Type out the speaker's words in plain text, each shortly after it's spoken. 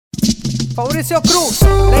Fauricio Cruz,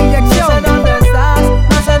 la inyección. No sé dónde estás,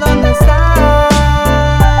 no sé dónde estás.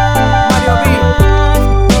 Mario B.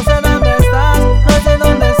 No sé dónde estás, no sé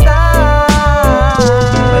dónde estás.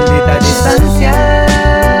 Maldita distancia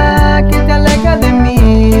que te aleja de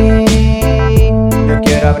mí. Yo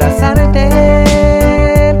quiero abrazarte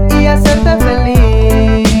y hacerte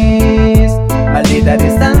feliz. Maldita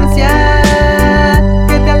distancia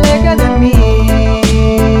que te aleja de mí.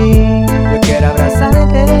 Yo quiero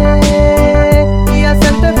abrazarte y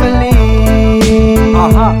hacerte feliz.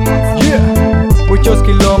 Ajá, yeah. Muchos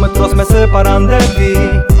kilómetros me separan de ti.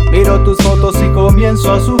 Miro tus fotos y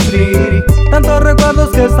comienzo a sufrir. Tantos recuerdos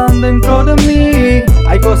que están dentro de mí.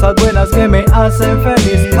 Hay cosas buenas que me hacen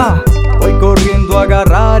feliz. Voy corriendo a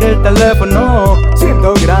agarrar el teléfono.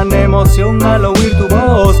 Siento gran emoción al oír tu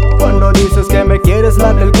voz. Cuando dices que me quieres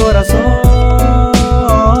late el corazón.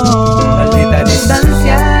 Maldita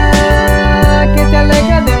distancia que te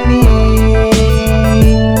aleja de mí.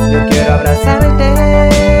 Yo quiero abrazarte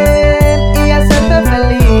y hacerte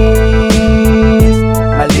feliz.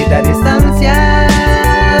 Maldita distancia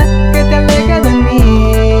que te aleja de mí.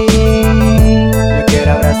 Yo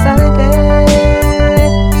quiero abrazarte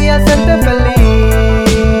y hacerte feliz.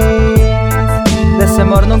 De ese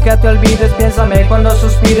amor nunca te olvides, piénsame cuando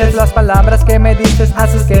suspires. Las palabras que me dices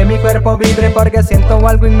haces que mi cuerpo vibre, porque siento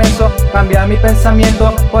algo inmenso, cambia mi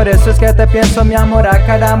pensamiento. Por eso es que te pienso, mi amor, a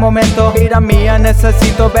cada momento. Mira mía,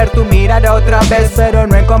 necesito ver tu mirada otra vez, pero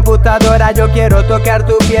no en computadora. Yo quiero tocar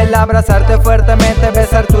tu piel, abrazarte fuertemente,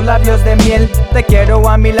 besar tus labios de miel. Te quiero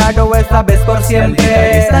a mi lado, esta vez por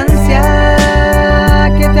siempre. Maldita distancia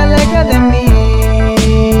que te aleja de mí.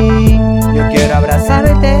 Yo quiero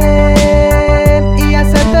abrazarte y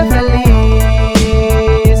hacerte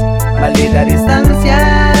feliz. Maldita Distancia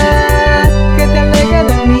que te aleja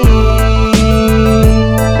de mí.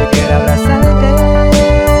 Yo quiero abrazarte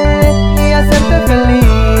Y hacerte feliz.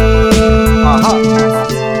 Ajá.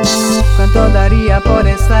 ¿Cuánto daría por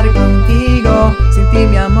estar contigo? Sin ti,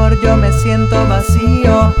 mi amor, yo me siento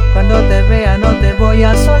vacío. Cuando te vea no te voy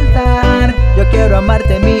a soltar. Yo quiero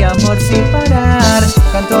amarte, mi amor, sin parar.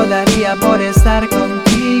 ¿Cuánto daría por estar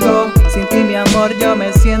contigo? Sin ti, mi amor, yo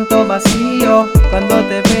me siento vacío. Cuando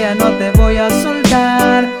te vea no te voy a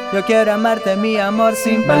soltar. Yo quiero amarte, mi amor,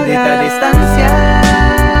 sin parar. Maldita distancia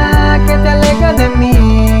que te aleja de mí.